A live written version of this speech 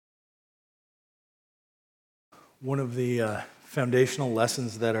One of the foundational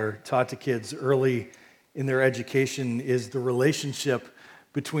lessons that are taught to kids early in their education is the relationship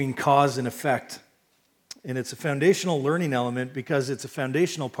between cause and effect. And it's a foundational learning element because it's a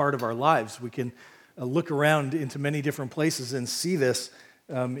foundational part of our lives. We can look around into many different places and see this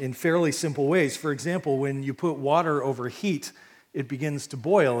in fairly simple ways. For example, when you put water over heat, it begins to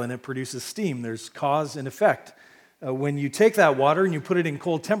boil and it produces steam. There's cause and effect. When you take that water and you put it in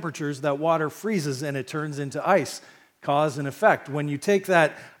cold temperatures, that water freezes and it turns into ice. Cause and effect. When you take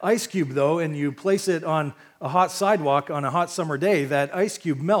that ice cube, though, and you place it on a hot sidewalk on a hot summer day, that ice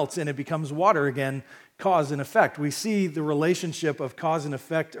cube melts and it becomes water again. Cause and effect. We see the relationship of cause and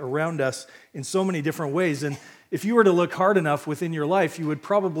effect around us in so many different ways. And if you were to look hard enough within your life, you would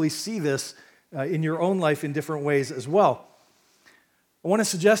probably see this in your own life in different ways as well. I want to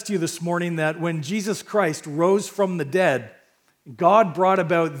suggest to you this morning that when Jesus Christ rose from the dead, God brought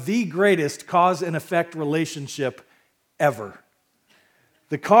about the greatest cause and effect relationship ever.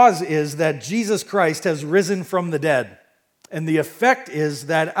 The cause is that Jesus Christ has risen from the dead, and the effect is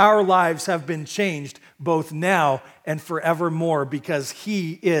that our lives have been changed both now and forevermore because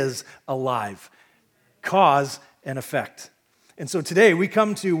He is alive. Cause and effect. And so today we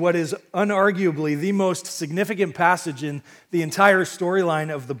come to what is unarguably the most significant passage in the entire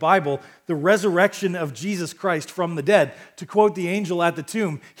storyline of the Bible, the resurrection of Jesus Christ from the dead. To quote the angel at the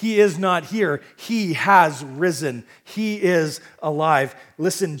tomb, He is not here, He has risen, He is alive.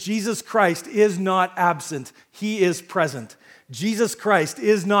 Listen, Jesus Christ is not absent, He is present. Jesus Christ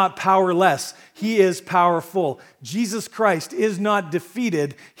is not powerless, He is powerful. Jesus Christ is not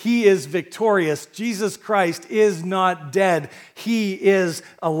defeated, He is victorious. Jesus Christ is not dead, He is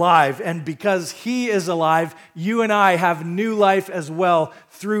alive. And because He is alive, you and I have new life as well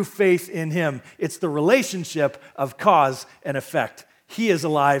through faith in Him. It's the relationship of cause and effect. He is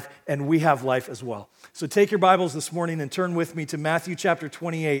alive and we have life as well. So take your Bibles this morning and turn with me to Matthew chapter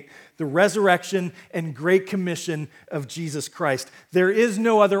 28, the resurrection and great commission of Jesus Christ. There is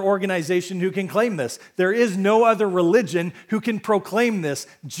no other organization who can claim this. There is no other religion who can proclaim this.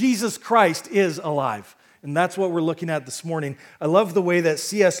 Jesus Christ is alive. And that's what we're looking at this morning. I love the way that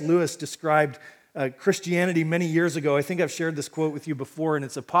C.S. Lewis described Christianity many years ago. I think I've shared this quote with you before, and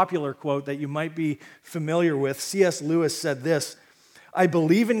it's a popular quote that you might be familiar with. C.S. Lewis said this: "I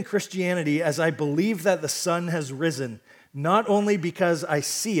believe in Christianity as I believe that the sun has risen, not only because I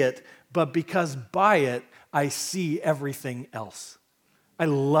see it, but because by it I see everything else." I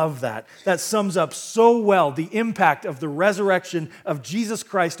love that. That sums up so well the impact of the resurrection of Jesus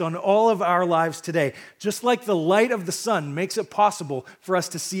Christ on all of our lives today. Just like the light of the sun makes it possible for us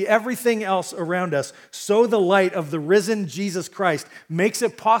to see everything else around us, so the light of the risen Jesus Christ makes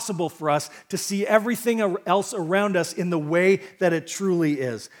it possible for us to see everything else around us in the way that it truly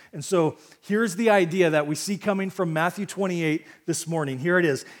is. And so here's the idea that we see coming from Matthew 28 this morning. Here it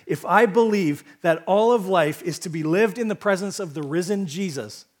is. If I believe that all of life is to be lived in the presence of the risen Jesus,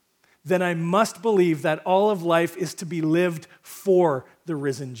 then I must believe that all of life is to be lived for the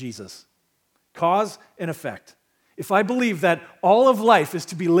risen Jesus. Cause and effect. If I believe that all of life is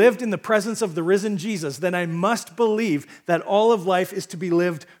to be lived in the presence of the risen Jesus, then I must believe that all of life is to be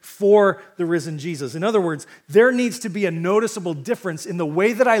lived for the risen Jesus. In other words, there needs to be a noticeable difference in the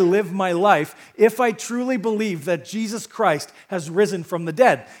way that I live my life if I truly believe that Jesus Christ has risen from the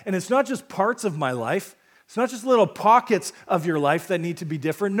dead. And it's not just parts of my life. It's not just little pockets of your life that need to be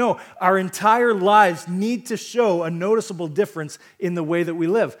different. No, our entire lives need to show a noticeable difference in the way that we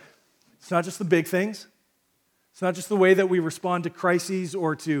live. It's not just the big things. It's not just the way that we respond to crises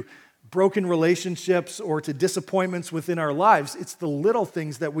or to broken relationships or to disappointments within our lives. It's the little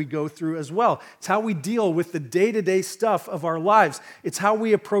things that we go through as well. It's how we deal with the day-to-day stuff of our lives. It's how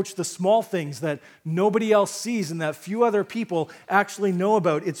we approach the small things that nobody else sees and that few other people actually know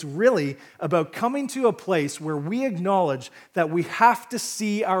about. It's really about coming to a place where we acknowledge that we have to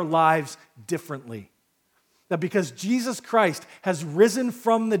see our lives differently. That because Jesus Christ has risen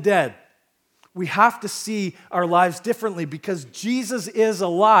from the dead, we have to see our lives differently because Jesus is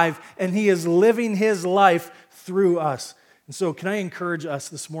alive and He is living His life through us. And so can I encourage us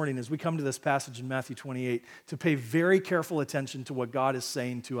this morning as we come to this passage in Matthew 28 to pay very careful attention to what God is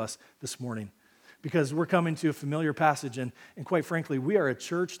saying to us this morning, because we're coming to a familiar passage and quite frankly, we are a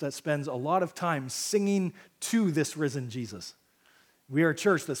church that spends a lot of time singing to this risen Jesus. We are a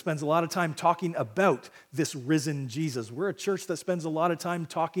church that spends a lot of time talking about this risen Jesus. We're a church that spends a lot of time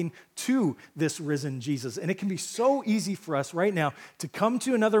talking to this risen Jesus. And it can be so easy for us right now to come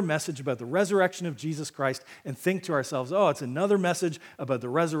to another message about the resurrection of Jesus Christ and think to ourselves, oh, it's another message about the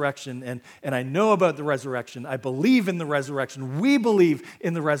resurrection, and I know about the resurrection. I believe in the resurrection. We believe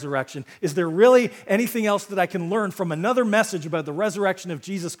in the resurrection. Is there really anything else that I can learn from another message about the resurrection of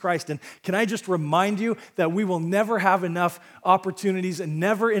Jesus Christ? And can I just remind you that we will never have enough opportunities and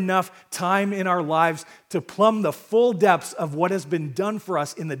never enough time in our lives to plumb the full depths of what has been done for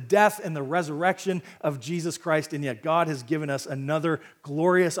us in the death and the resurrection of Jesus Christ. And yet God has given us another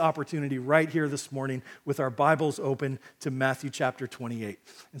glorious opportunity right here this morning with our Bibles open to Matthew chapter 28.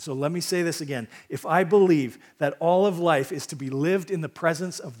 And so let me say this again. If I believe that all of life is to be lived in the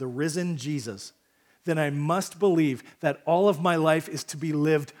presence of the risen Jesus, then I must believe that all of my life is to be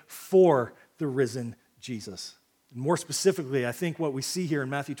lived for the risen Jesus. More specifically, I think what we see here in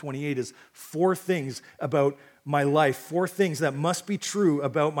Matthew 28 is 4 things about my life, 4 things that must be true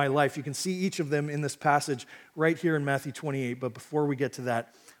about my life. You can see each of them in this passage right here in Matthew 28. But before we get to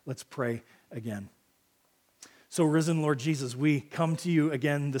that, let's pray again. So, risen Lord Jesus, we come to you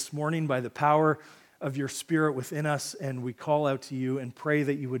again this morning by the power of your Spirit within us, and we call out to you and pray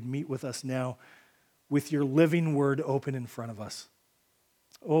that you would meet with us now with your living word open in front of us.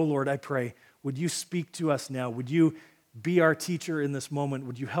 Oh Lord, I pray, would you speak to us now? Would you be our teacher in this moment?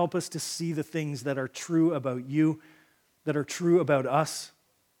 Would you help us to see the things that are true about you, that are true about us,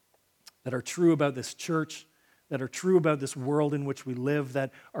 that are true about this church, that are true about this world in which we live,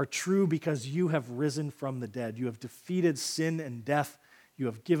 that are true because you have risen from the dead. You have defeated sin and death. You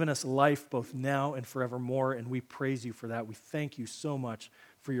have given us life both now and forevermore, and we praise you for that. We thank you so much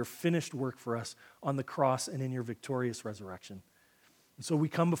for your finished work for us on the cross and in your victorious resurrection. And so we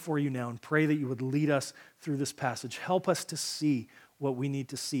come before you now and pray that you would lead us through this passage. Help us to see what we need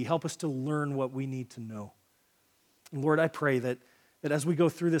to see. Help us to learn what we need to know. And Lord, I pray that as we go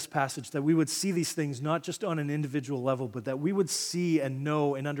through this passage, that we would see these things not just on an individual level, but that we would see and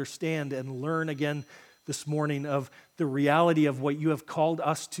know and understand and learn again this morning of the reality of what you have called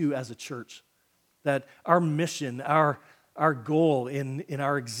us to as a church. That our mission, our goal in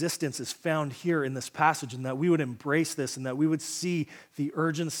our existence is found here in this passage, and that we would embrace this and that we would see the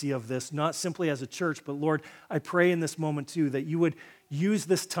urgency of this, not simply as a church, but Lord, I pray in this moment too that you would use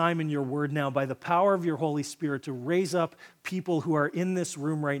this time in your word now by the power of your Holy Spirit to raise up people who are in this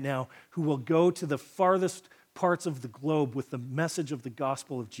room right now who will go to the farthest parts of the globe with the message of the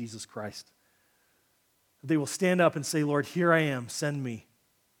gospel of Jesus Christ. They will stand up and say, Lord, here I am, send me.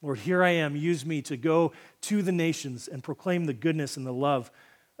 Lord, here I am, use me to go to the nations and proclaim the goodness and the love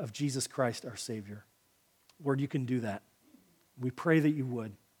of Jesus Christ, our Savior. Lord, you can do that. We pray that you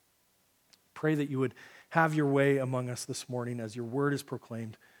would. Pray that you would have your way among us this morning as your word is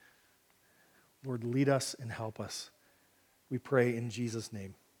proclaimed. Lord, lead us and help us. We pray in Jesus'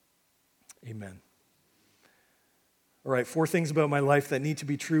 name. Amen. All right, 4 things about my life that need to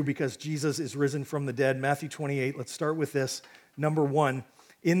be true because Jesus is risen from the dead. Matthew 28, let's start with this. Number 1,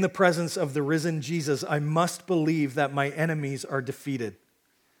 in the presence of the risen Jesus, I must believe that my enemies are defeated.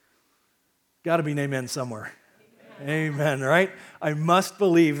 Got to be an amen somewhere. Amen, right? I must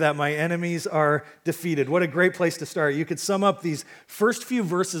believe that my enemies are defeated. What a great place to start. You could sum up these first few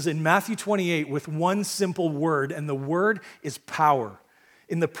verses in Matthew 28 with one simple word, and the word is power.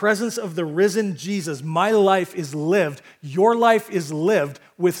 In the presence of the risen Jesus, my life is lived, your life is lived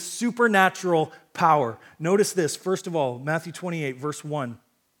with supernatural power. Notice this, first of all, Matthew 28, verse 1.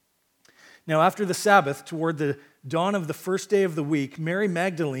 Now, after the Sabbath, toward the dawn of the first day of the week, Mary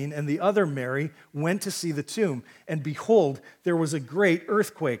Magdalene and the other Mary went to see the tomb, and behold, there was a great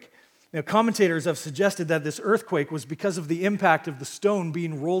earthquake. Now, commentators have suggested that this earthquake was because of the impact of the stone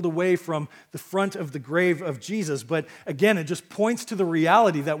being rolled away from the front of the grave of Jesus. But again, it just points to the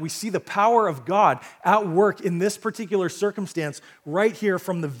reality that we see the power of God at work in this particular circumstance right here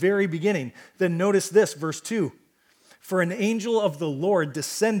from the very beginning. Then notice this, verse 2. For an angel of the Lord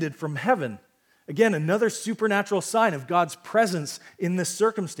descended from heaven. Again, another supernatural sign of God's presence in this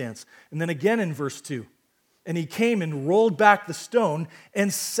circumstance. And then again in verse 2. And he came and rolled back the stone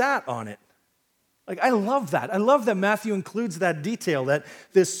and sat on it. Like, I love that. I love that Matthew includes that detail, that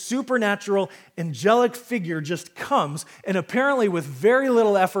this supernatural angelic figure just comes and apparently with very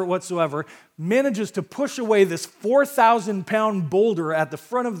little effort whatsoever manages to push away this 4,000-pound boulder at the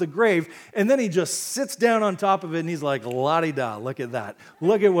front of the grave, and then he just sits down on top of it and he's like, la-di-da, look at that.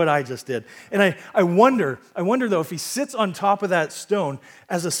 Look at what I just did. And I wonder though, if he sits on top of that stone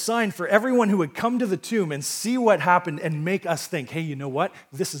as a sign for everyone who would come to the tomb and see what happened and make us think, hey, you know what?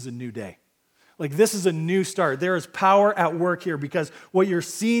 This is a new day. Like, this is a new start. There is power at work here because what you're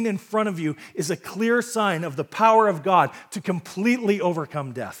seeing in front of you is a clear sign of the power of God to completely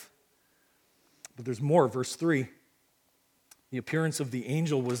overcome death. But there's more. Verse 3, the appearance of the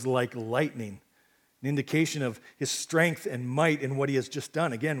angel was like lightning, an indication of his strength and might in what he has just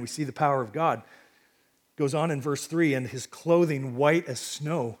done. Again, we see the power of God. Goes on in verse 3, and his clothing white as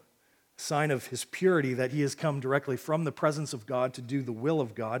snow, a sign of his purity, that he has come directly from the presence of God to do the will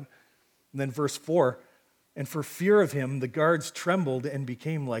of God. And then verse 4, and for fear of him, the guards trembled and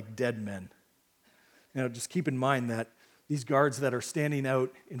became like dead men. Now, just keep in mind that these guards that are standing out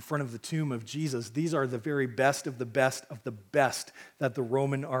in front of the tomb of Jesus, these are the very best of the best of the best that the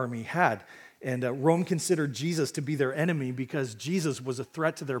Roman army had. And Rome considered Jesus to be their enemy because Jesus was a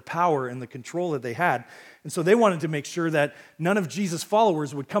threat to their power and the control that they had. And so they wanted to make sure that none of Jesus'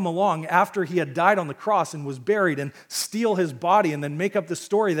 followers would come along after he had died on the cross and was buried and steal his body and then make up the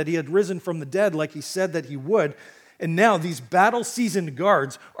story that he had risen from the dead like he said that he would. And now these battle-seasoned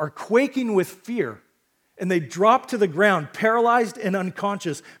guards are quaking with fear. And they drop to the ground, paralyzed and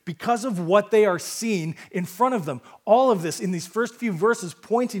unconscious because of what they are seeing in front of them. All of this in these first few verses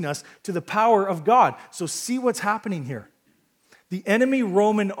pointing us to the power of God. So see what's happening here. The enemy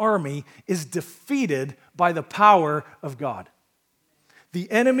Roman army is defeated by the power of God. The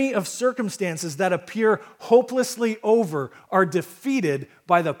enemy of circumstances that appear hopelessly over are defeated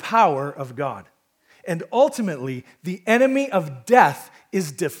by the power of God. And ultimately, the enemy of death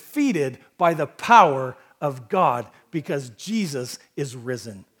is defeated by the power of God because Jesus is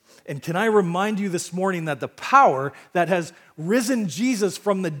risen. And can I remind you this morning that the power that has risen Jesus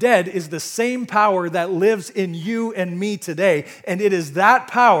from the dead is the same power that lives in you and me today. And it is that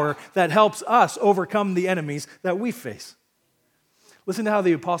power that helps us overcome the enemies that we face. Listen to how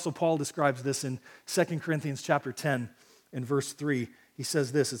the Apostle Paul describes this in 2 Corinthians chapter 10 and verse 3. He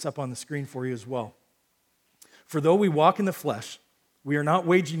says this, it's up on the screen for you as well. For though we walk in the flesh, we are not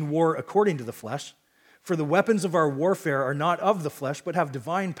waging war according to the flesh. For the weapons of our warfare are not of the flesh, but have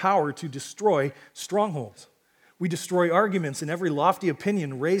divine power to destroy strongholds. We destroy arguments and every lofty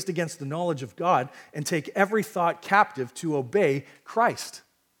opinion raised against the knowledge of God and take every thought captive to obey Christ.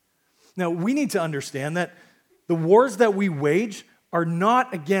 Now, we need to understand that the wars that we wage are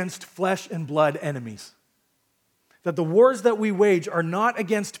not against flesh and blood enemies. That the wars that we wage are not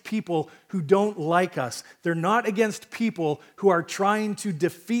against people who don't like us. They're not against people who are trying to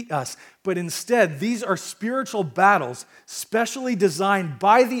defeat us. But instead, these are spiritual battles specially designed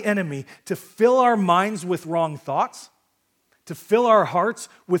by the enemy to fill our minds with wrong thoughts, to fill our hearts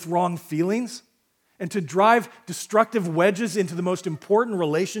with wrong feelings, and to drive destructive wedges into the most important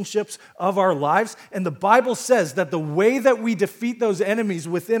relationships of our lives. And the Bible says that the way that we defeat those enemies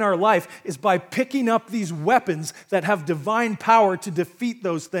within our life is by picking up these weapons that have divine power to defeat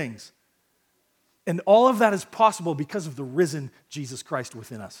those things. And all of that is possible because of the risen Jesus Christ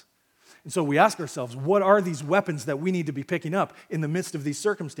within us. And so we ask ourselves, what are these weapons that we need to be picking up in the midst of these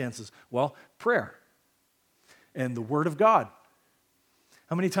circumstances? Well, prayer and the Word of God.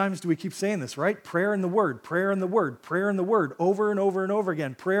 How many times do we keep saying this, right? Prayer and the Word, prayer and the Word, prayer and the Word, over and over and over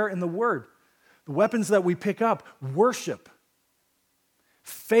again, prayer and the Word. The weapons that we pick up, worship,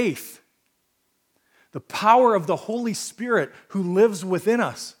 faith, the power of the Holy Spirit who lives within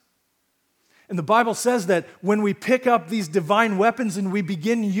us. And the Bible says that when we pick up these divine weapons and we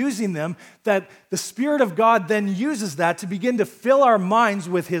begin using them, that the Spirit of God then uses that to begin to fill our minds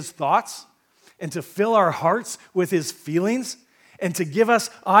with His thoughts and to fill our hearts with His feelings and to give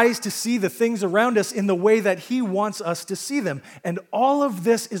us eyes to see the things around us in the way that He wants us to see them. And all of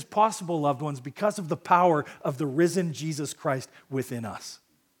this is possible, loved ones, because of the power of the risen Jesus Christ within us.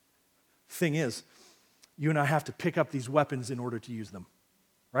 Thing is, you and I have to pick up these weapons in order to use them,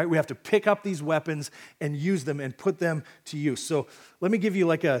 right? We have to pick up these weapons and use them and put them to use. So let me give you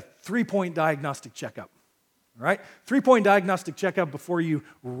like a 3-point diagnostic checkup, all right? 3-point diagnostic checkup before you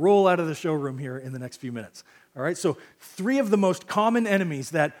roll out of the showroom here in the next few minutes. All right, so 3 of the most common enemies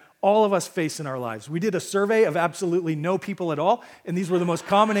that all of us face in our lives. We did a survey of absolutely no people at all, and these were the most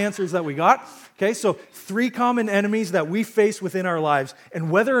common answers that we got. Okay, so 3 common enemies that we face within our lives,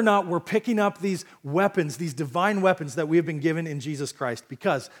 and whether or not we're picking up these weapons, these divine weapons that we have been given in Jesus Christ.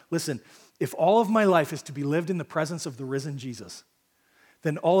 Because, listen, if all of my life is to be lived in the presence of the risen Jesus,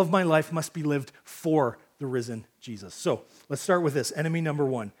 then all of my life must be lived for the risen Jesus. So let's start with this. Enemy number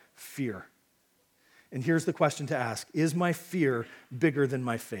 1, fear. And here's the question to ask. Is my fear bigger than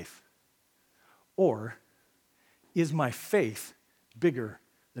my faith? Or is my faith bigger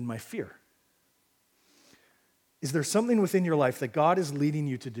than my fear? Is there something within your life that God is leading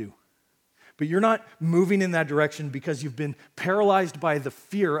you to do? But you're not moving in that direction because you've been paralyzed by the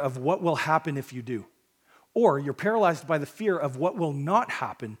fear of what will happen if you do. Or you're paralyzed by the fear of what will not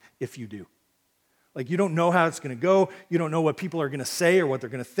happen if you do. Like you don't know how it's going to go. You don't know what people are going to say or what they're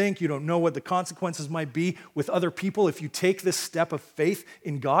going to think. You don't know what the consequences might be with other people if you take this step of faith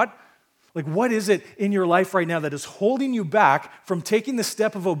in God. Like what is it in your life right now that is holding you back from taking the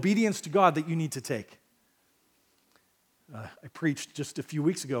step of obedience to God that you need to take? I preached just a few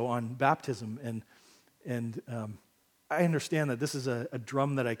weeks ago on baptism, and I understand that this is a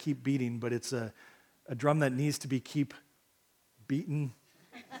drum that I keep beating, but it's a drum that needs to be keep beaten.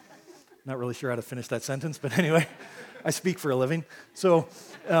 Not really sure how to finish that sentence, but anyway, I speak for a living. So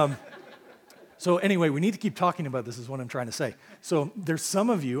anyway, we need to keep talking about this is what I'm trying to say. So there's some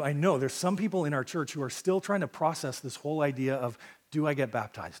of you, I know, there's some people in our church who are still trying to process this whole idea of, do I get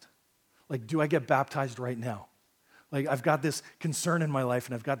baptized? Like, do I get baptized right now? Like, I've got this concern in my life,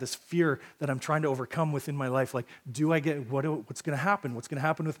 and I've got this fear that I'm trying to overcome within my life. Like, do I get, what's going to happen? What's going to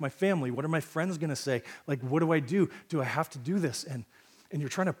happen with my family? What are my friends going to say? Like, what do I do? Do I have to do this? And you're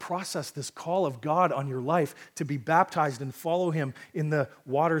trying to process this call of God on your life to be baptized and follow him in the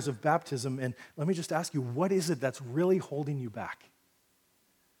waters of baptism. And let me just ask you, what is it that's really holding you back?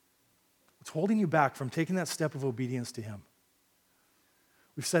 What's holding you back from taking that step of obedience to him?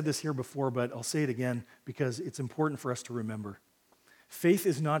 We've said this here before, but I'll say it again because it's important for us to remember. Faith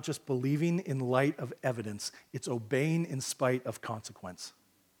is not just believing in light of evidence, it's obeying in spite of consequence.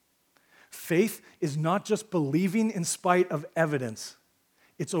 Faith is not just believing in spite of evidence,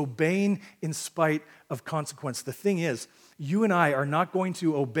 it's obeying in spite of consequence. The thing is, you and I are not going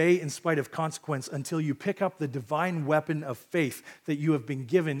to obey in spite of consequence until you pick up the divine weapon of faith that you have been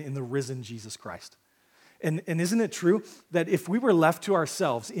given in the risen Jesus Christ. And isn't it true that if we were left to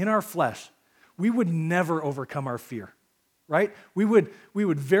ourselves in our flesh, we would never overcome our fear, right? We would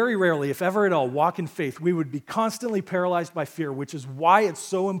very rarely, if ever at all, walk in faith. We would be constantly paralyzed by fear, which is why it's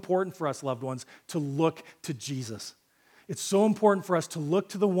so important for us, loved ones, to look to Jesus. It's so important for us to look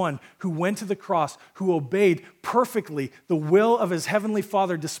to the one who went to the cross, who obeyed perfectly the will of his heavenly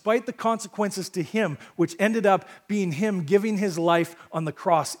Father, despite the consequences to him, which ended up being him giving his life on the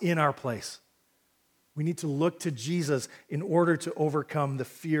cross in our place. We need to look to Jesus in order to overcome the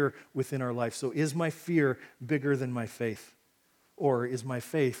fear within our life. So is my fear bigger than my faith? Or is my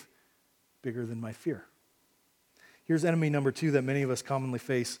faith bigger than my fear? Here's enemy number 2 that many of us commonly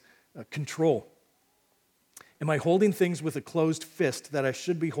face, control. Am I holding things with a closed fist that I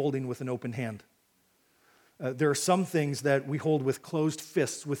should be holding with an open hand? There are some things that we hold with closed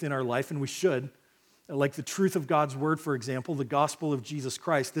fists within our life, and we should. Like the truth of God's word, for example, the gospel of Jesus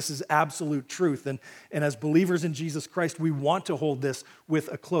Christ. This is absolute truth. And as believers in Jesus Christ, we want to hold this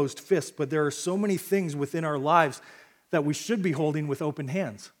with a closed fist. But there are so many things within our lives that we should be holding with open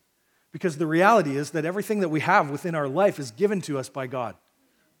hands. Because the reality is that everything that we have within our life is given to us by God.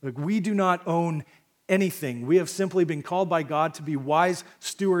 Like we do not own anything. We have simply been called by God to be wise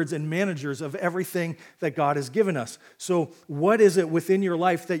stewards and managers of everything that God has given us. So what is it within your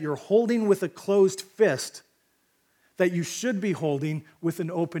life that you're holding with a closed fist that you should be holding with an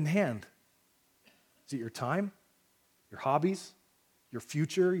open hand? Is it your time, your hobbies, your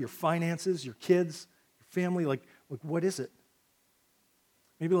future, your finances, your kids, your family? Like what is it?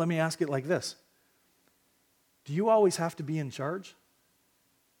 Maybe let me ask it like this. Do you always have to be in charge?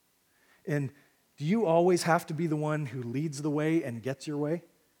 And do you always have to be the one who leads the way and gets your way?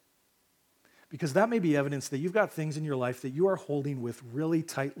 Because that may be evidence that you've got things in your life that you are holding with really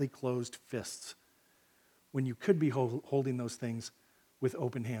tightly closed fists when you could be holding those things with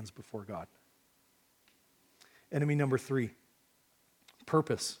open hands before God. Enemy number 3,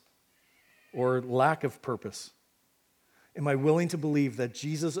 purpose or lack of purpose. Am I willing to believe that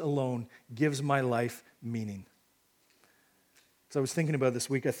Jesus alone gives my life meaning? So I was thinking about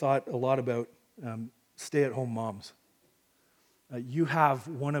this week, I thought a lot about stay-at-home moms. You have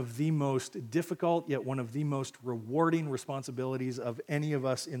one of the most difficult, yet one of the most rewarding responsibilities of any of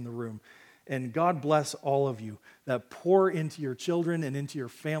us in the room. And God bless all of you that pour into your children and into your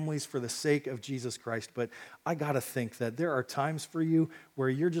families for the sake of Jesus Christ. But I got to think that there are times for you where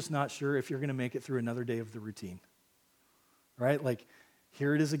you're just not sure if you're going to make it through another day of the routine. Right? Like,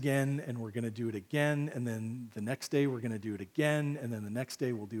 here it is again, and we're going to do it again, and then the next day we're going to do it again, and then the next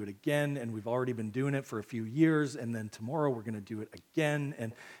day we'll do it again, and we've already been doing it for a few years, and then tomorrow we're going to do it again,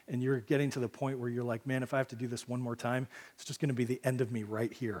 and you're getting to the point where you're like, man, if I have to do this one more time, it's just going to be the end of me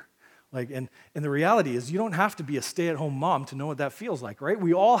right here. And the reality is you don't have to be a stay-at-home mom to know what that feels like, right?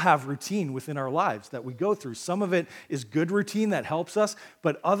 We all have routine within our lives that we go through. Some of it is good routine that helps us,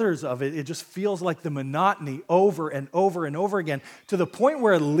 but others of it just feels like the monotony over and over and over again, to the point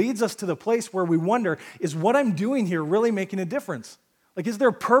where it leads us to the place where we wonder, is what I'm doing here really making a difference? Is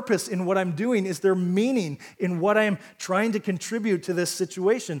there purpose in what I'm doing? Is there meaning in what I'm trying to contribute to this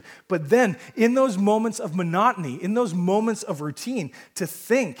situation? But then, in those moments of monotony, in those moments of routine, to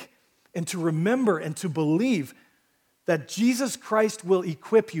think and to remember and to believe that Jesus Christ will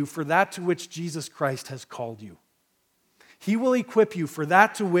equip you for that to which Jesus Christ has called you. He will equip you for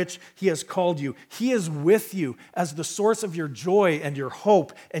that to which He has called you. He is with you as the source of your joy and your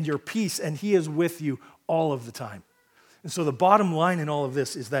hope and your peace, and He is with you all of the time. And so the bottom line in all of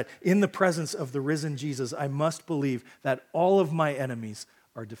this is that in the presence of the risen Jesus, I must believe that all of my enemies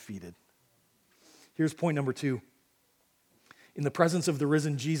are defeated. Here's point number 2. In the presence of the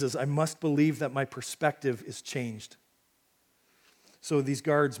risen Jesus, I must believe that my perspective is changed. So these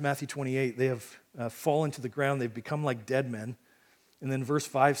guards, Matthew 28, they have fallen to the ground. They've become like dead men. And then verse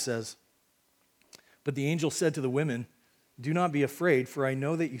 5 says, "But the angel said to the women, 'Do not be afraid, for I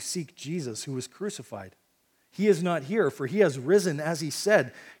know that you seek Jesus who was crucified. He is not here, for He has risen as He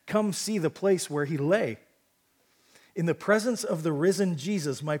said. Come see the place where He lay.'" In the presence of the risen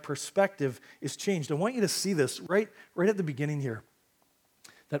Jesus, my perspective is changed. I want you to see this right at the beginning here,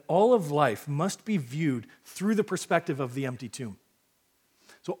 that all of life must be viewed through the perspective of the empty tomb.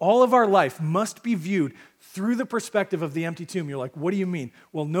 So all of our life must be viewed through the perspective of the empty tomb. You're like, what do you mean?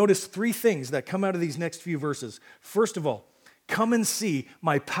 Well, notice 3 things that come out of these next few verses. First of all, come and see,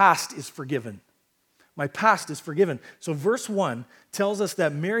 my past is forgiven. My past is forgiven. So verse 1 tells us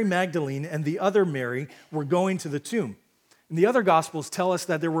that Mary Magdalene and the other Mary were going to the tomb. And the other Gospels tell us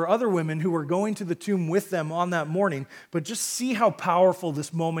that there were other women who were going to the tomb with them on that morning. But just see how powerful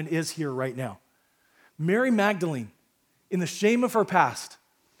this moment is here right now. Mary Magdalene, in the shame of her past,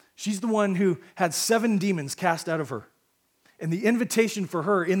 she's the one who had 7 demons cast out of her. And the invitation for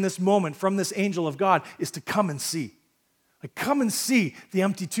her in this moment from this angel of God is to come and see. Come and see the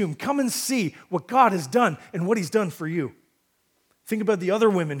empty tomb. Come and see what God has done and what He's done for you. Think about the other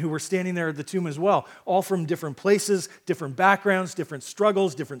women who were standing there at the tomb as well, all from different places, different backgrounds, different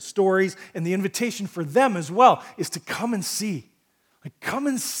struggles, different stories. And the invitation for them as well is to come and see. Come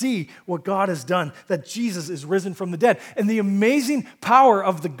and see what God has done, that Jesus is risen from the dead. And the amazing power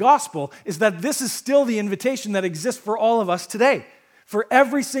of the gospel is that this is still the invitation that exists for all of us today. For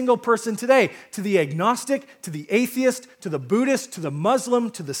every single person today, to the agnostic, to the atheist, to the Buddhist, to the Muslim,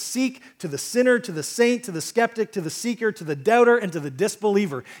 to the Sikh, to the sinner, to the saint, to the skeptic, to the seeker, to the doubter, and to the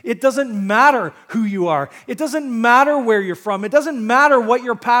disbeliever. It doesn't matter who you are. It doesn't matter where you're from. It doesn't matter what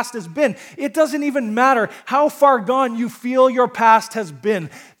your past has been. It doesn't even matter how far gone you feel your past has been.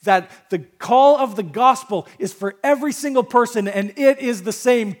 That the call of the gospel is for every single person, and it is the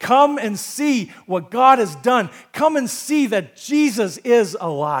same. Come and see what God has done. Come and see that Jesus is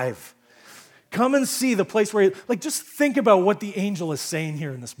alive. Come and see the place where, just think about what the angel is saying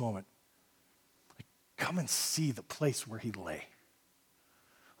here in this moment. Come and see the place where He lay.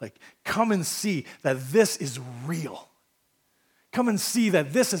 Come and see that this is real. Come and see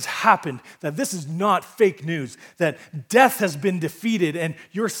that this has happened, that this is not fake news, that death has been defeated and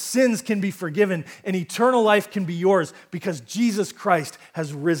your sins can be forgiven and eternal life can be yours because Jesus Christ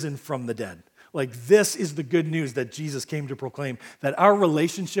has risen from the dead. This is the good news that Jesus came to proclaim, that our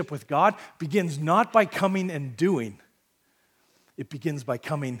relationship with God begins not by coming and doing, it begins by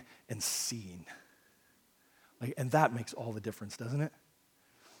coming and seeing. And that makes all the difference, doesn't it?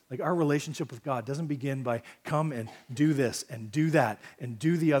 Our relationship with God doesn't begin by come and do this and do that and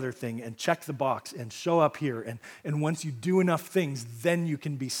do the other thing and check the box and show up here. And once you do enough things, then you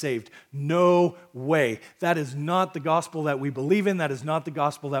can be saved. No way. That is not the gospel that we believe in. That is not the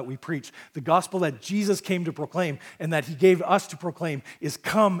gospel that we preach. The gospel that Jesus came to proclaim and that He gave us to proclaim is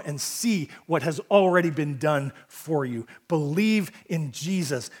come and see what has already been done for you. Believe in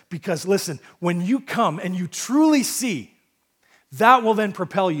Jesus. Because listen, when you come and you truly see, that will then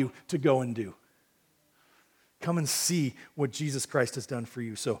propel you to go and do. Come and see what Jesus Christ has done for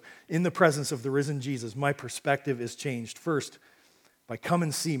you. So, in the presence of the risen Jesus, my perspective is changed. First, by come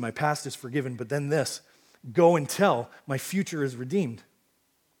and see, my past is forgiven. But then this, go and tell, my future is redeemed.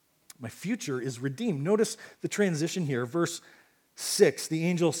 My future is redeemed. Notice the transition here. Verse 6, the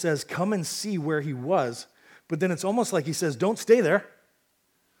angel says, come and see where He was. But then it's almost like He says, don't stay there.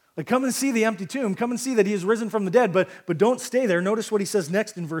 Come and see the empty tomb. Come and see that He is risen from the dead, but don't stay there. Notice what He says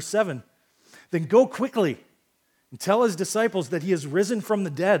next in verse 7. Then go quickly and tell His disciples that He is risen from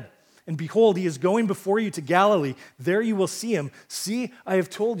the dead. And behold, He is going before you to Galilee. There you will see Him. See, I have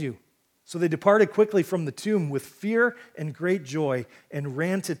told you. So they departed quickly from the tomb with fear and great joy and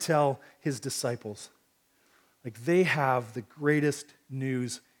ran to tell his disciples. Like, they have the greatest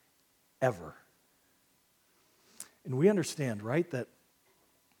news ever. And we understand, right, that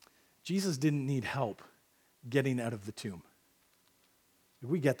Jesus didn't need help getting out of the tomb.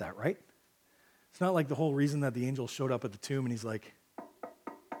 We get that, right? It's not like the whole reason that the angel showed up at the tomb and he's like,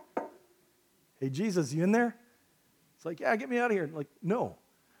 "Hey, Jesus, you in there?" It's like, "Yeah, get me out of here." Like, no.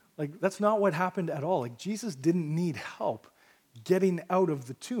 Like, that's not what happened at all. Like, Jesus didn't need help getting out of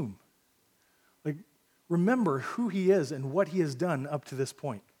the tomb. Like, remember who he is and what he has done up to this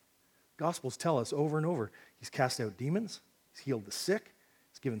point. Gospels tell us over and over, he's cast out demons, he's healed the sick,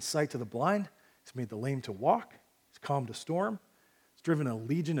 he's given sight to the blind, he's made the lame to walk, he's calmed a storm, he's driven a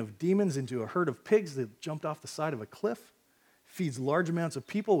legion of demons into a herd of pigs that jumped off the side of a cliff, feeds large amounts of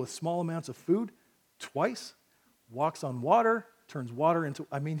people with small amounts of food twice, walks on water, turns water into,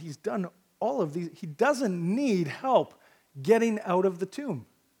 he's done all of these. He doesn't need help getting out of the tomb.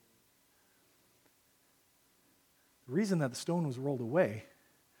 The reason that the stone was rolled away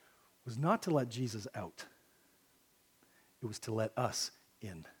was not to let Jesus out. It was to let us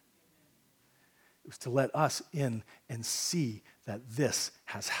in. It was to let us in and see that this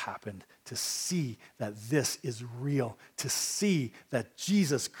has happened, to see that this is real, to see that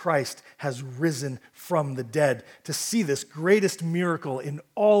Jesus Christ has risen from the dead, to see this greatest miracle in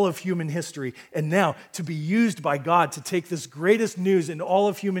all of human history, and now to be used by God to take this greatest news in all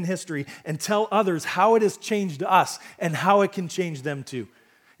of human history and tell others how it has changed us and how it can change them too.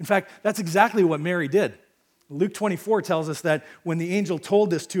 In fact, that's exactly what Mary did. Luke 24 tells us that when the angel told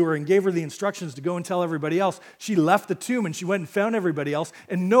this to her and gave her the instructions to go and tell everybody else, she left the tomb and she went and found everybody else,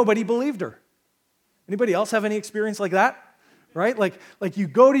 and nobody believed her. Anybody else have any experience like that? Right? Like you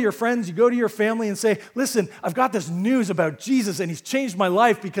go to your friends, you go to your family and say, "Listen, I've got this news about Jesus and he's changed my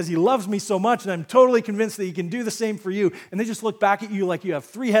life because he loves me so much and I'm totally convinced that he can do the same for you." And they just look back at you like you have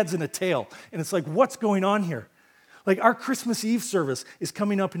 3 heads and a tail. And it's like, what's going on here? Like, our Christmas Eve service is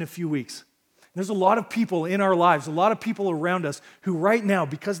coming up in a few weeks. There's a lot of people in our lives, a lot of people around us who right now,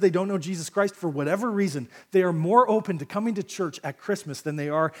 because they don't know Jesus Christ for whatever reason, they are more open to coming to church at Christmas than they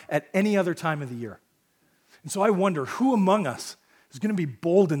are at any other time of the year. And so I wonder, who among us is going to be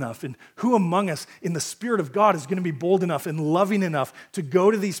bold enough, and who among us in the Spirit of God is going to be bold enough and loving enough to go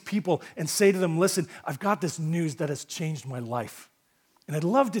to these people and say to them, "Listen, I've got this news that has changed my life. And I'd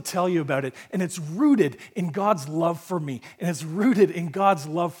love to tell you about it, and it's rooted in God's love for me, and it's rooted in God's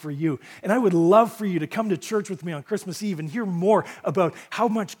love for you. And I would love for you to come to church with me on Christmas Eve and hear more about how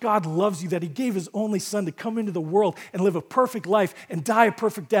much God loves you, that he gave his only son to come into the world and live a perfect life and die a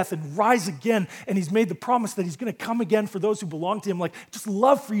perfect death and rise again, and he's made the promise that he's going to come again for those who belong to him. Like, just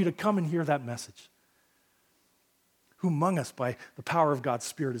love for you to come and hear that message. Who among us, by the power of God's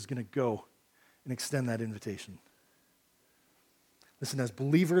Spirit, is going to go and extend that invitation? Listen, as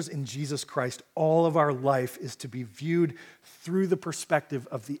believers in Jesus Christ, all of our life is to be viewed through the perspective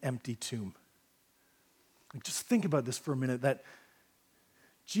of the empty tomb. Like, just think about this for a minute, that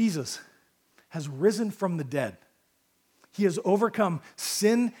Jesus has risen from the dead. He has overcome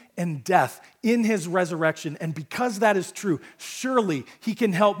sin and death in his resurrection, and because that is true, surely he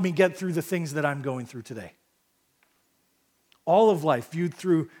can help me get through the things that I'm going through today. All of life viewed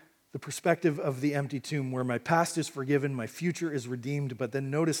through the perspective of the empty tomb, where my past is forgiven, my future is redeemed, but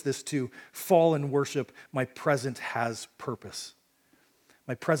then notice this too: fall and worship, my present has purpose.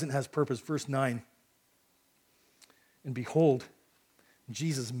 My present has purpose. Verse 9, "And behold,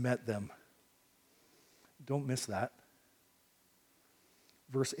 Jesus met them." Don't miss that.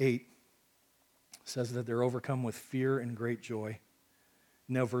 Verse 8 says that they're overcome with fear and great joy.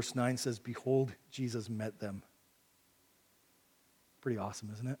 Now verse 9 says, "Behold, Jesus met them." Pretty awesome,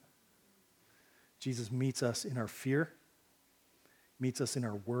 isn't it? Jesus meets us in our fear, meets us in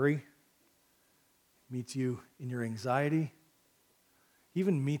our worry, meets you in your anxiety,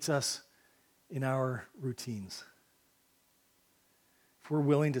 even meets us in our routines. If we're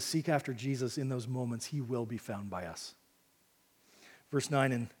willing to seek after Jesus in those moments, he will be found by us. Verse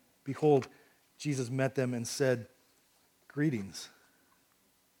 9, "And behold, Jesus met them and said, 'Greetings.'"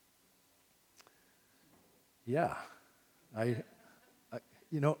 Yeah, I've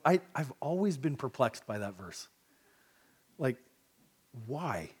always been perplexed by that verse. Like,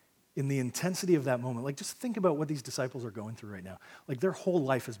 why? In the intensity of that moment, like, just think about what these disciples are going through right now. Like, their whole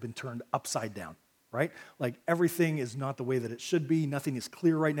life has been turned upside down. right? Like everything is not the way that it should be. Nothing is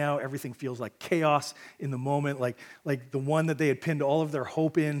clear right now. Everything feels like chaos in the moment. Like the one that they had pinned all of their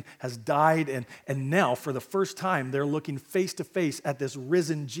hope in has died. And now, for the first time, they're looking face to face at this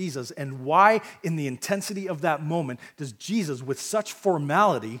risen Jesus. And why, in the intensity of that moment, does Jesus, with such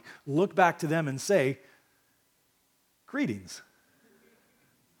formality, look back to them and say, "Greetings"?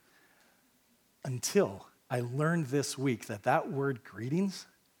 Until I learned this week that word greetings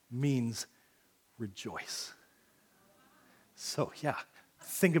means rejoice. So yeah,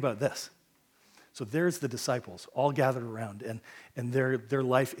 think about this. So there's the disciples all gathered around, and their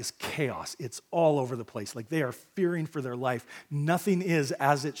life is chaos. It's all over the place. Like they are fearing for their life. Nothing is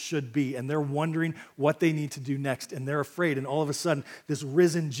as it should be, and they're wondering what they need to do next, and they're afraid. And all of a sudden, this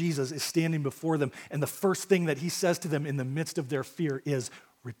risen Jesus is standing before them, and the first thing that he says to them in the midst of their fear is,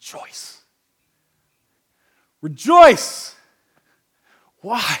 "Rejoice." Rejoice.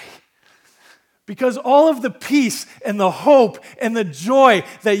 Why? Because all of the peace and the hope and the joy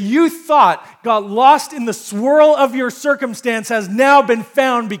that you thought got lost in the swirl of your circumstance has now been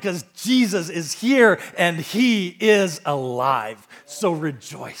found because Jesus is here and he is alive. So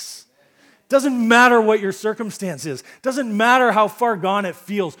rejoice. Doesn't matter what your circumstance is. Doesn't matter how far gone it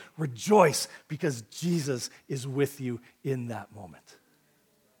feels. Rejoice because Jesus is with you in that moment.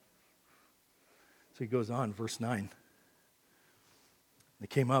 So he goes on, verse 9. They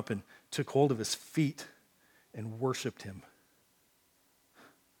came up and took hold of his feet and worshiped him.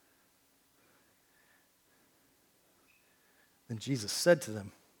 Then Jesus said to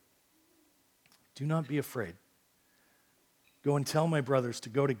them, "Do not be afraid. Go and tell my brothers to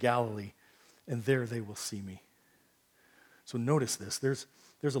go to Galilee, and there they will see me." So notice this. There's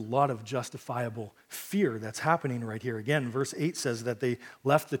a lot of justifiable fear that's happening right here. Again, verse 8 says that they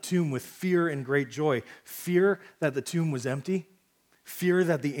left the tomb with fear and great joy. Fear that the tomb was empty. Fear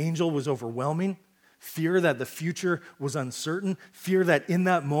that the angel was overwhelming. Fear that the future was uncertain. Fear that in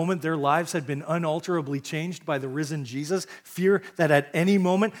that moment their lives had been unalterably changed by the risen Jesus. Fear that at any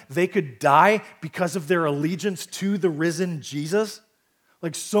moment they could die because of their allegiance to the risen Jesus.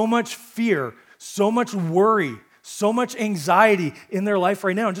 Like so much fear, so much worry, so much anxiety in their life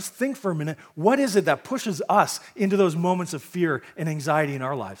right now. And just think for a minute, what is it that pushes us into those moments of fear and anxiety in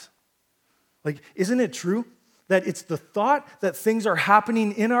our lives? Like, isn't it true that it's the thought that things are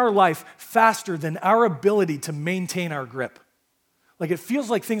happening in our life faster than our ability to maintain our grip? Like it feels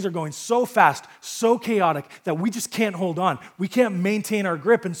like things are going so fast, so chaotic that we just can't hold on. We can't maintain our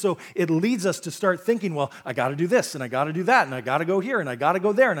grip. And so it leads us to start thinking, well, I got to do this and I got to do that and I got to go here and I got to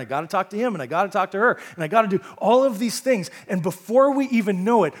go there and I got to talk to him and I got to talk to her and I got to do all of these things. And before we even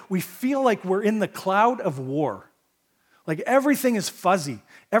know it, we feel like we're in the cloud of war. Like everything is fuzzy.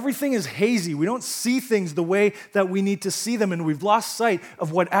 Everything is hazy. We don't see things the way that we need to see them, and we've lost sight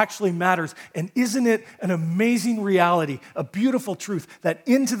of what actually matters. And isn't it an amazing reality, a beautiful truth, that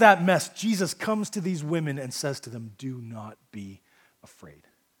into that mess, Jesus comes to these women and says to them, "Do not be afraid."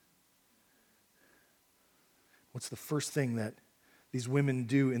 What's the first thing that these women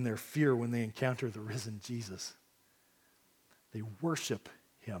do in their fear when they encounter the risen Jesus? They worship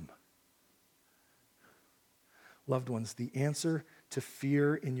him. Loved ones, the answer to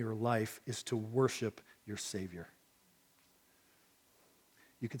fear in your life is to worship your Savior.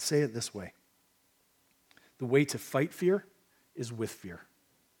 You could say it this way. The way to fight fear is with fear.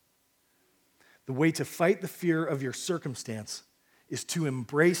 The way to fight the fear of your circumstance is to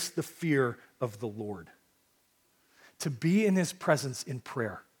embrace the fear of the Lord. To be in his presence in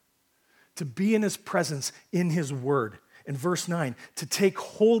prayer. To be in his presence in his word. In verse 9, to take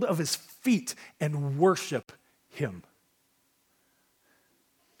hold of his feet and worship him.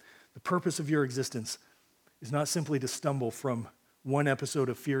 The purpose of your existence is not simply to stumble from one episode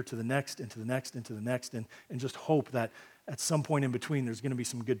of fear to the next and to the next and to the next and just hope that at some point in between there's going to be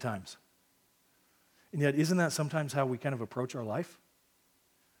some good times. And yet, isn't that sometimes how we kind of approach our life?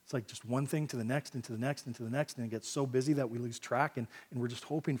 It's like just one thing to the next and to the next and to the next, and it gets so busy that we lose track and we're just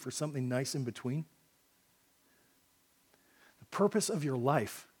hoping for something nice in between. The purpose of your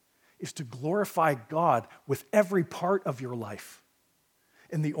life is to glorify God with every part of your life.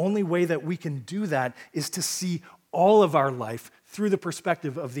 And the only way that we can do that is to see all of our life through the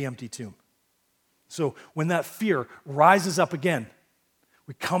perspective of the empty tomb. So when that fear rises up again,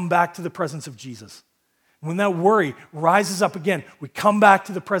 we come back to the presence of Jesus. When that worry rises up again, we come back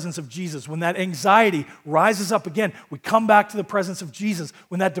to the presence of Jesus. When that anxiety rises up again, we come back to the presence of Jesus.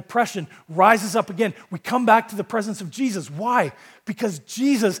 When that depression rises up again, we come back to the presence of Jesus. Why? Because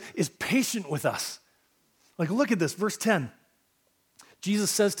Jesus is patient with us. Like, look at this, verse 10. Jesus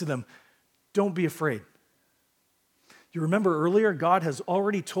says to them, "Don't be afraid." You remember earlier, God has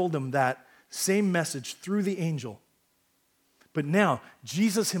already told them that Same message through the angel. But now,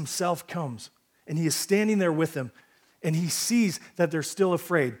 Jesus himself comes, and he is standing there with them, and he sees that they're still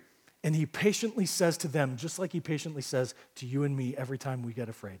afraid. And he patiently says to them, just like he patiently says to you and me every time we get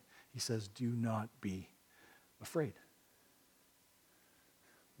afraid, he says, do not be afraid.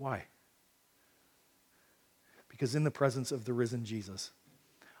 Why? Because in the presence of the risen Jesus,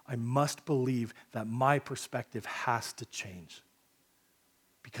 I must believe that my perspective has to change.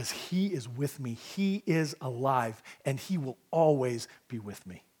 Because he is with me, he is alive, and he will always be with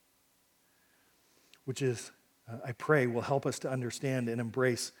me. Which is, I pray, will help us to understand and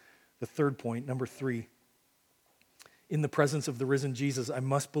embrace the third point, number 3. In the presence of the risen Jesus, I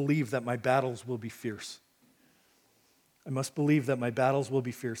must believe that my battles will be fierce. I must believe that my battles will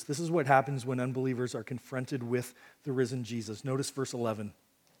be fierce. This is what happens when unbelievers are confronted with the risen Jesus. Notice verse 11.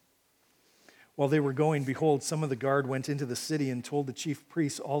 While they were going, behold, some of the guard went into the city and told the chief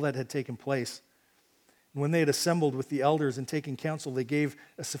priests all that had taken place. And when they had assembled with the elders and taken counsel, they gave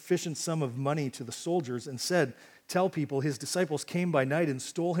a sufficient sum of money to the soldiers and said, tell people his disciples came by night and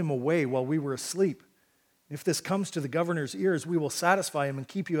stole him away while we were asleep. If this comes to the governor's ears, we will satisfy him and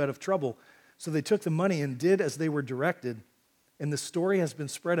keep you out of trouble. So they took the money and did as they were directed. And the story has been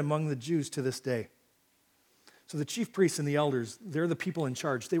spread among the Jews to this day. So the chief priests and the elders, they're the people in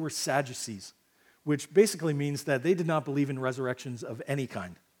charge. They were Sadducees, which basically means that they did not believe in resurrections of any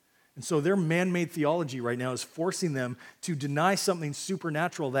kind. And so their man-made theology right now is forcing them to deny something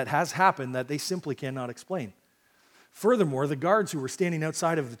supernatural that has happened that they simply cannot explain. Furthermore, the guards who were standing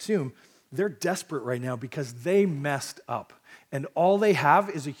outside of the tomb, they're desperate right now because they messed up. And all they have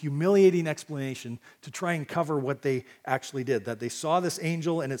is a humiliating explanation to try and cover what they actually did. That they saw this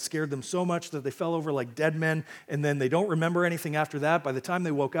angel and it scared them so much that they fell over like dead men, and then they don't remember anything after that. By the time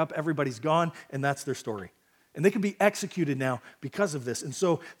they woke up, everybody's gone, and that's their story. And they could be executed now because of this. And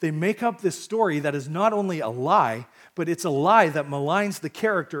so they make up this story that is not only a lie, but it's a lie that maligns the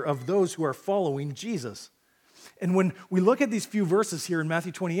character of those who are following Jesus. And when we look at these few verses here in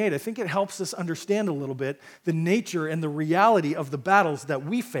Matthew 28, I think it helps us understand a little bit the nature and the reality of the battles that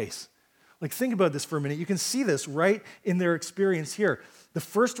we face. Like, think about this for a minute. You can see this right in their experience here. The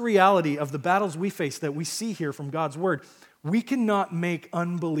first reality of the battles we face that we see here from God's word, we cannot make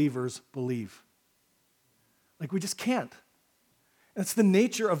unbelievers believe. Like, we just can't. That's the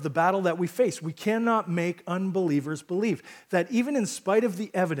nature of the battle that we face. We cannot make unbelievers believe that even in spite of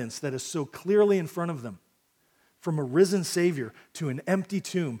the evidence that is so clearly in front of them, from a risen Savior to an empty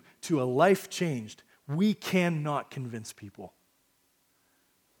tomb to a life changed, we cannot convince people.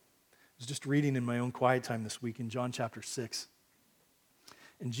 I was just reading in my own quiet time this week in John chapter 6.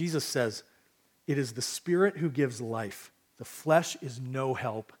 And Jesus says, it is the Spirit who gives life. The flesh is no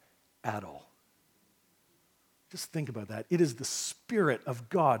help at all. Just think about that. It is the Spirit of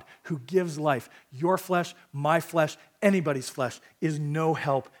God who gives life. Your flesh, my flesh, anybody's flesh is no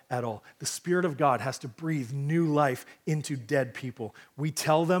help at all. The Spirit of God has to breathe new life into dead people. We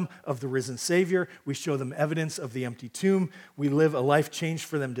tell them of the risen Savior. We show them evidence of the empty tomb. We live a life changed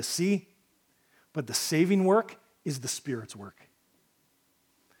for them to see. But the saving work is the Spirit's work.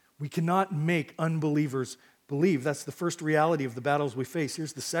 We cannot make unbelievers believe. That's the first reality of the battles we face.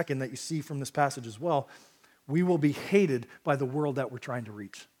 Here's the second that you see from this passage as well. We will be hated by the world that we're trying to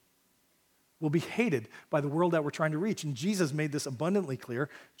reach. We'll be hated by the world that we're trying to reach. And Jesus made this abundantly clear.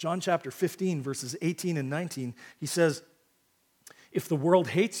 John chapter 15, verses 18 and 19, he says, if the world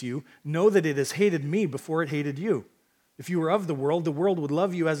hates you, know that it has hated me before it hated you. If you were of the world would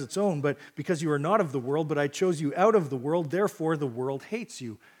love you as its own, but because you are not of the world, but I chose you out of the world, therefore the world hates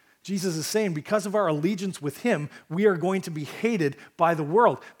you. Jesus is saying, because of our allegiance with him, we are going to be hated by the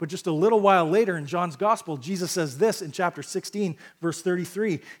world. But just a little while later in John's gospel, Jesus says this in chapter 16, verse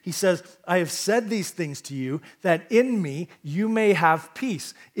 33. He says, I have said these things to you, that in me you may have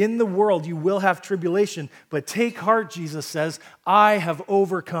peace. In the world you will have tribulation, but take heart, Jesus says, I have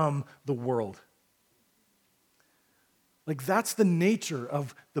overcome the world. Like, that's the nature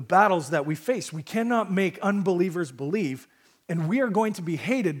of the battles that we face. We cannot make unbelievers believe. And we are going to be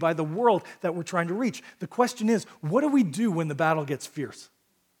hated by the world that we're trying to reach. The question is, what do we do when the battle gets fierce?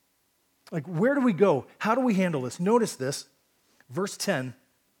 Like, where do we go? How do we handle this? Notice this. Verse 10,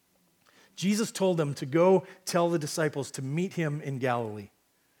 Jesus told them to go tell the disciples to meet him in Galilee.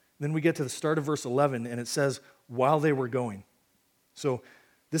 Then we get to the start of verse 11, and it says, while they were going. So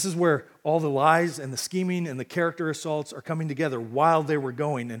this is where all the lies and the scheming and the character assaults are coming together while they were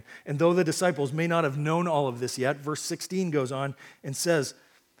going. And though the disciples may not have known all of this yet, verse 16 goes on and says,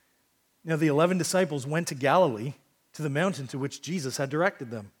 now the 11 disciples went to Galilee, to the mountain to which Jesus had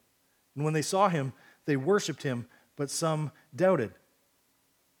directed them. And when they saw him, they worshiped him, but some doubted.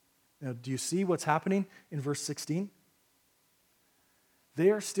 Now, do you see what's happening in verse 16?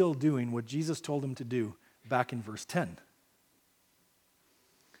 They are still doing what Jesus told them to do back in verse 10.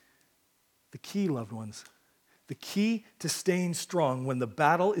 The key, loved ones, the key to staying strong when the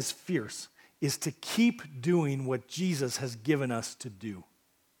battle is fierce is to keep doing what Jesus has given us to do.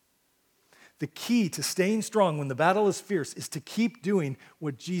 The key to staying strong when the battle is fierce is to keep doing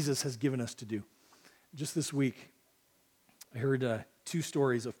what Jesus has given us to do. Just this week, I heard 2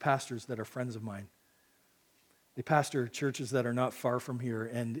 stories of pastors that are friends of mine. They pastor churches that are not far from here,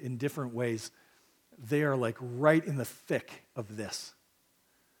 and in different ways, they are like right in the thick of this.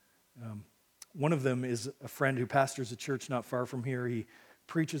 One of them is a friend who pastors a church not far from here. He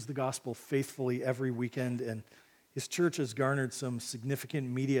preaches the gospel faithfully every weekend, and his church has garnered some significant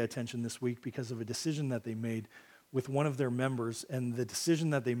media attention this week because of a decision that they made with one of their members, and the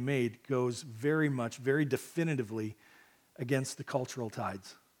decision that they made goes very definitively against the cultural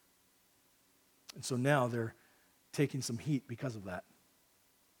tides. And so now they're taking some heat because of that.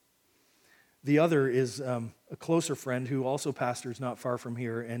 The other is a closer friend who also pastors not far from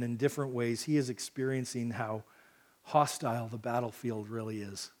here, and in different ways he is experiencing how hostile the battlefield really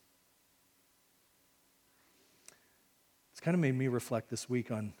is. It's kind of made me reflect this week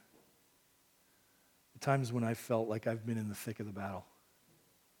on the times when I felt like I've been in the thick of the battle.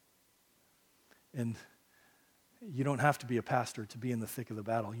 And you don't have to be a pastor to be in the thick of the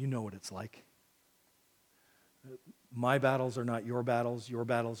battle. You know what it's like. My battles are not your battles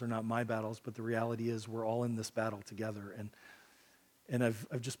are not my battles, but the reality is we're all in this battle together. And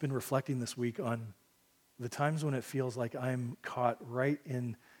I've just been reflecting this week on the times when it feels like I'm caught right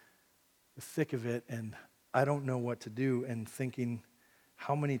in the thick of it and I don't know what to do, and thinking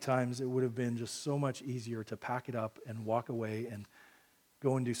how many times it would have been just so much easier to pack it up and walk away and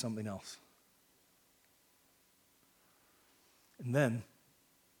go and do something else. And then,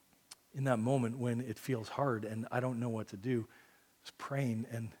 in that moment when it feels hard and I don't know what to do, just praying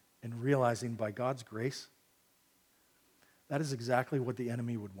and realizing by God's grace, that is exactly what the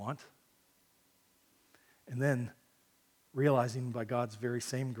enemy would want. And then realizing by God's very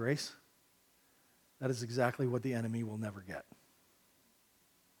same grace, that is exactly what the enemy will never get.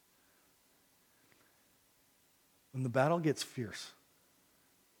 When the battle gets fierce,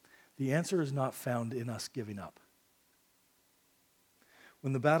 the answer is not found in us giving up.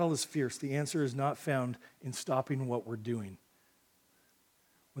 When the battle is fierce, the answer is not found in stopping what we're doing.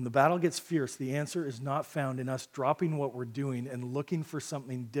 When the battle gets fierce, the answer is not found in us dropping what we're doing and looking for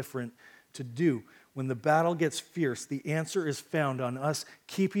something different to do. When the battle gets fierce, the answer is found on us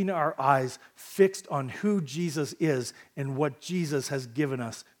keeping our eyes fixed on who Jesus is and what Jesus has given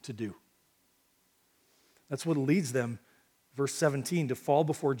us to do. That's what leads them, verse 17, to fall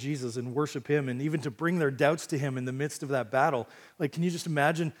before Jesus and worship him, and even to bring their doubts to him in the midst of that battle. Like, can you just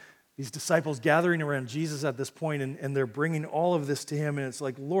imagine these disciples gathering around Jesus at this point, and they're bringing all of this to him, and it's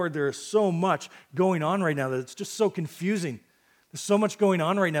like, Lord, there is so much going on right now that it's just so confusing. There's so much going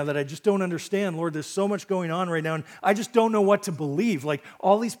on right now that I just don't understand. Lord, there's so much going on right now, and I just don't know what to believe. Like,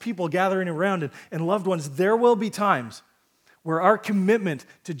 all these people gathering around, and loved ones, there will be times where our commitment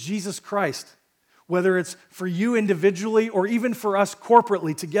to Jesus Christ, whether it's for you individually or even for us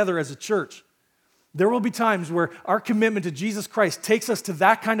corporately together as a church, there will be times where our commitment to Jesus Christ takes us to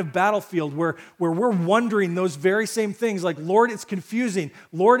that kind of battlefield where we're wondering those very same things like, Lord, it's confusing.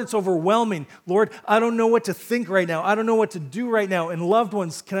 Lord, it's overwhelming. Lord, I don't know what to think right now. I don't know what to do right now. And loved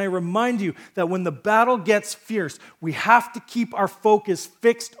ones, can I remind you that when the battle gets fierce, we have to keep our focus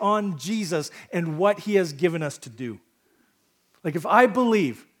fixed on Jesus and what he has given us to do. Like, if I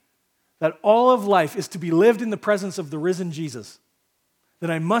believe that all of life is to be lived in the presence of the risen Jesus, then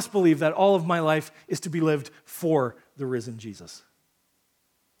I must believe that all of my life is to be lived for the risen Jesus.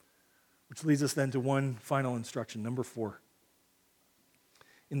 Which leads us then to one final instruction, number 4.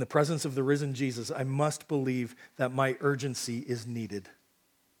 In the presence of the risen Jesus, I must believe that my urgency is needed.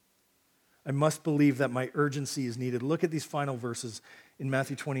 I must believe that my urgency is needed. Look at these final verses in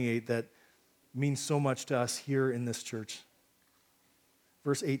Matthew 28 that mean so much to us here in this church.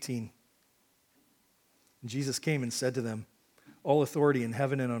 Verse 18. Jesus came and said to them, all authority in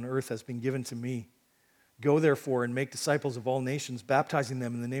heaven and on earth has been given to me. Go therefore and make disciples of all nations, baptizing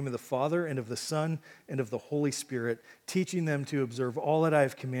them in the name of the Father and of the Son and of the Holy Spirit, teaching them to observe all that I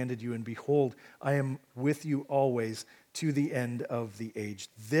have commanded you. And behold, I am with you always to the end of the age.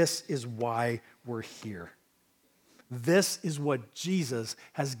 This is why we're here. This is what Jesus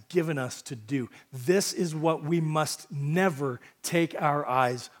has given us to do. This is what we must never take our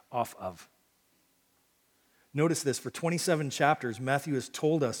eyes off of. Notice this, for 27 chapters, Matthew has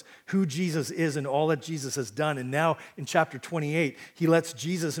told us who Jesus is and all that Jesus has done. And now in chapter 28, he lets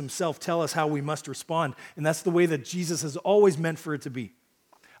Jesus himself tell us how we must respond. And that's the way that Jesus has always meant for it to be.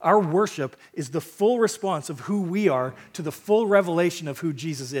 Our worship is the full response of who we are to the full revelation of who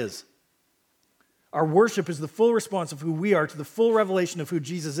Jesus is. Our worship is the full response of who we are to the full revelation of who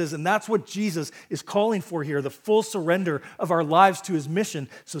Jesus is. And that's what Jesus is calling for here, the full surrender of our lives to his mission.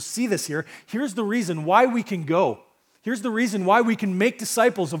 So see this here. Here's the reason why we can go. Here's the reason why we can make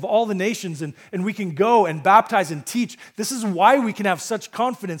disciples of all the nations and we can go and baptize and teach. This is why we can have such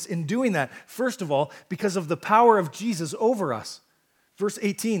confidence in doing that. First of all, because of the power of Jesus over us. Verse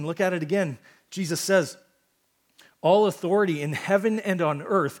 18, look at it again. Jesus says, all authority in heaven and on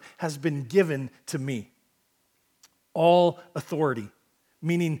earth has been given to me. All authority,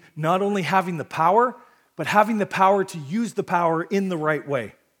 meaning not only having the power, but having the power to use the power in the right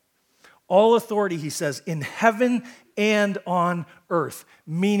way. All authority, he says, in heaven and on earth,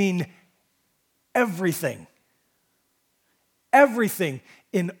 meaning everything. Everything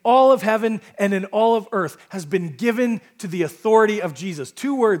in all of heaven and in all of earth has been given to the authority of Jesus.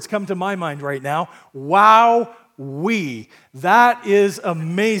 Two words come to my mind right now. Wow. That is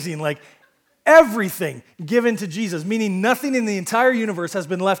amazing. Like everything given to Jesus, meaning nothing in the entire universe has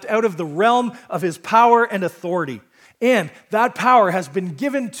been left out of the realm of his power and authority. And that power has been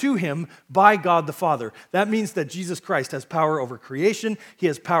given to him by God the Father. That means that Jesus Christ has power over creation. He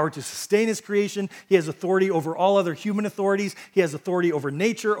has power to sustain his creation. He has authority over all other human authorities. He has authority over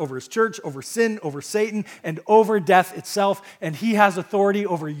nature, over his church, over sin, over Satan, and over death itself. And he has authority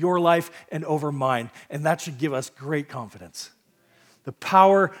over your life and over mine. And that should give us great confidence. The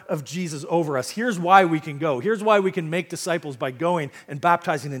power of Jesus over us. Here's why we can go. Here's why we can make disciples by going and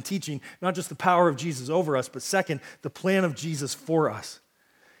baptizing and teaching. Not just the power of Jesus over us, but second, the plan of Jesus for us.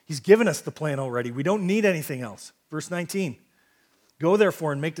 He's given us the plan already. We don't need anything else. Verse 19. Go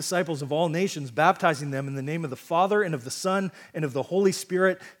therefore and make disciples of all nations, baptizing them in the name of the Father and of the Son and of the Holy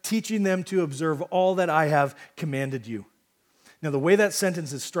Spirit, teaching them to observe all that I have commanded you. Now, the way that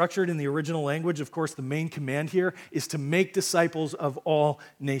sentence is structured in the original language, of course, the main command here is to make disciples of all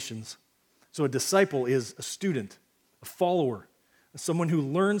nations. So a disciple is a student, a follower, someone who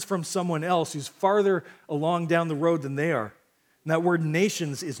learns from someone else who's farther along down the road than they are. And that word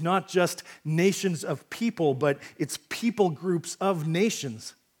nations is not just nations of people, but it's people groups of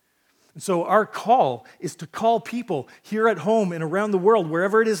nations. And so our call is to call people here at home and around the world,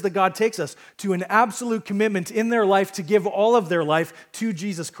 wherever it is that God takes us, to an absolute commitment in their life to give all of their life to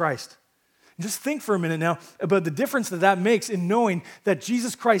Jesus Christ. And just think for a minute now about the difference that makes in knowing that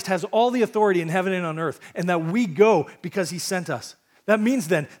Jesus Christ has all the authority in heaven and on earth, and that we go because he sent us. That means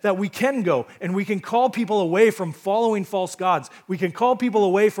then that we can go and we can call people away from following false gods. We can call people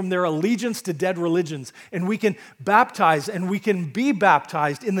away from their allegiance to dead religions. And we can baptize and we can be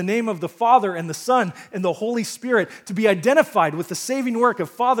baptized in the name of the Father and the Son and the Holy Spirit to be identified with the saving work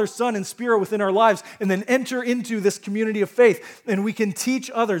of Father, Son, and Spirit within our lives, and then enter into this community of faith. And we can teach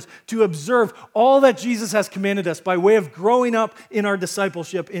others to observe all that Jesus has commanded us by way of growing up in our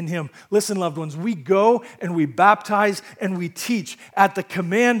discipleship in him. Listen, loved ones, we go and we baptize and we teach at the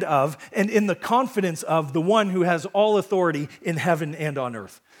command of and in the confidence of the one who has all authority in heaven and on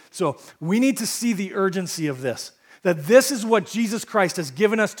earth. So we need to see the urgency of this, that this is what Jesus Christ has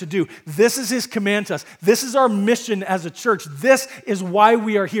given us to do. This is his command to us. This is our mission as a church. This is why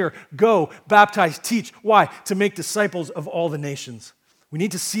we are here. Go, baptize, teach. Why? To make disciples of all the nations. We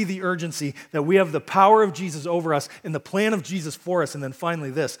need to see the urgency that we have the power of Jesus over us and the plan of Jesus for us. And then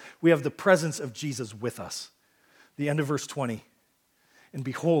finally this, we have the presence of Jesus with us. The end of verse 20. And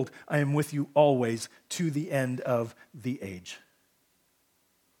behold, I am with you always to the end of the age.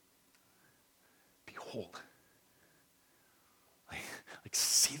 Behold. Like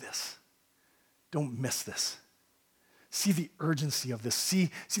see this. Don't miss this. See the urgency of this. See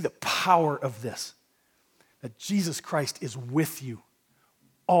the power of this. That Jesus Christ is with you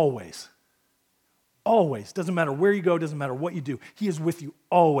always. Always. Doesn't matter where you go, doesn't matter what you do. He is with you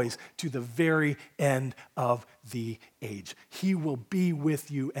always to the very end of the age. He will be with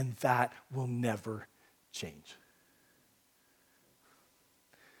you, and that will never change.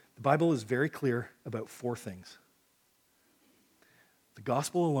 The Bible is very clear about four things. The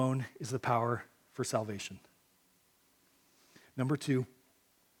gospel alone is the power for salvation. Number two,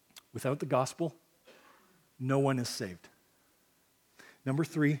 without the gospel, no one is saved. Number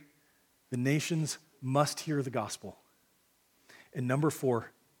three, the nations must hear the gospel. And number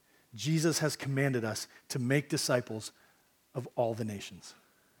four, Jesus has commanded us to make disciples of all the nations.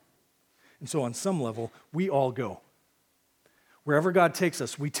 And so on some level, we all go. Wherever God takes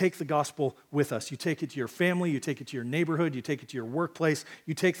us, we take the gospel with us. You take it to your family, you take it to your neighborhood, you take it to your workplace,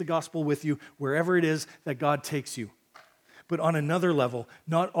 you take the gospel with you wherever it is that God takes you. But on another level,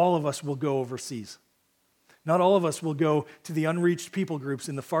 not all of us will go overseas. Not all of us will go to the unreached people groups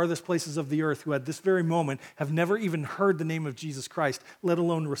in the farthest places of the earth who at this very moment have never even heard the name of Jesus Christ, let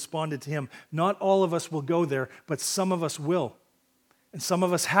alone responded to him. Not all of us will go there, but some of us will. And some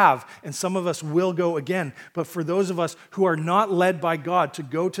of us have, and some of us will go again. But for those of us who are not led by God to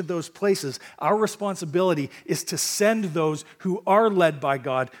go to those places, our responsibility is to send those who are led by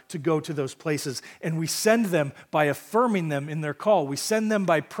God to go to those places. And we send them by affirming them in their call. We send them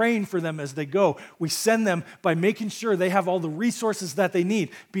by praying for them as they go. We send them by making sure they have all the resources that they need,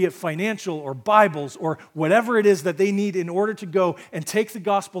 be it financial or Bibles or whatever it is that they need in order to go and take the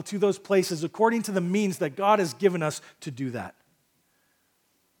gospel to those places according to the means that God has given us to do that.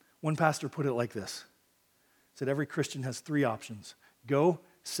 One pastor put it like this. He said, every Christian has three options: go,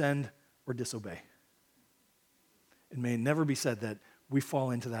 send, or disobey. It may never be said that we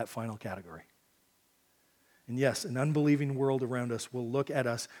fall into that final category. And yes, an unbelieving world around us will look at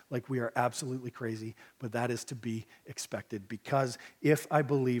us like we are absolutely crazy, but that is to be expected, because if I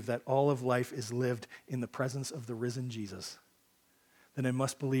believe that all of life is lived in the presence of the risen Jesus, then I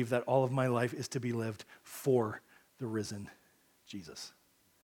must believe that all of my life is to be lived for the risen Jesus.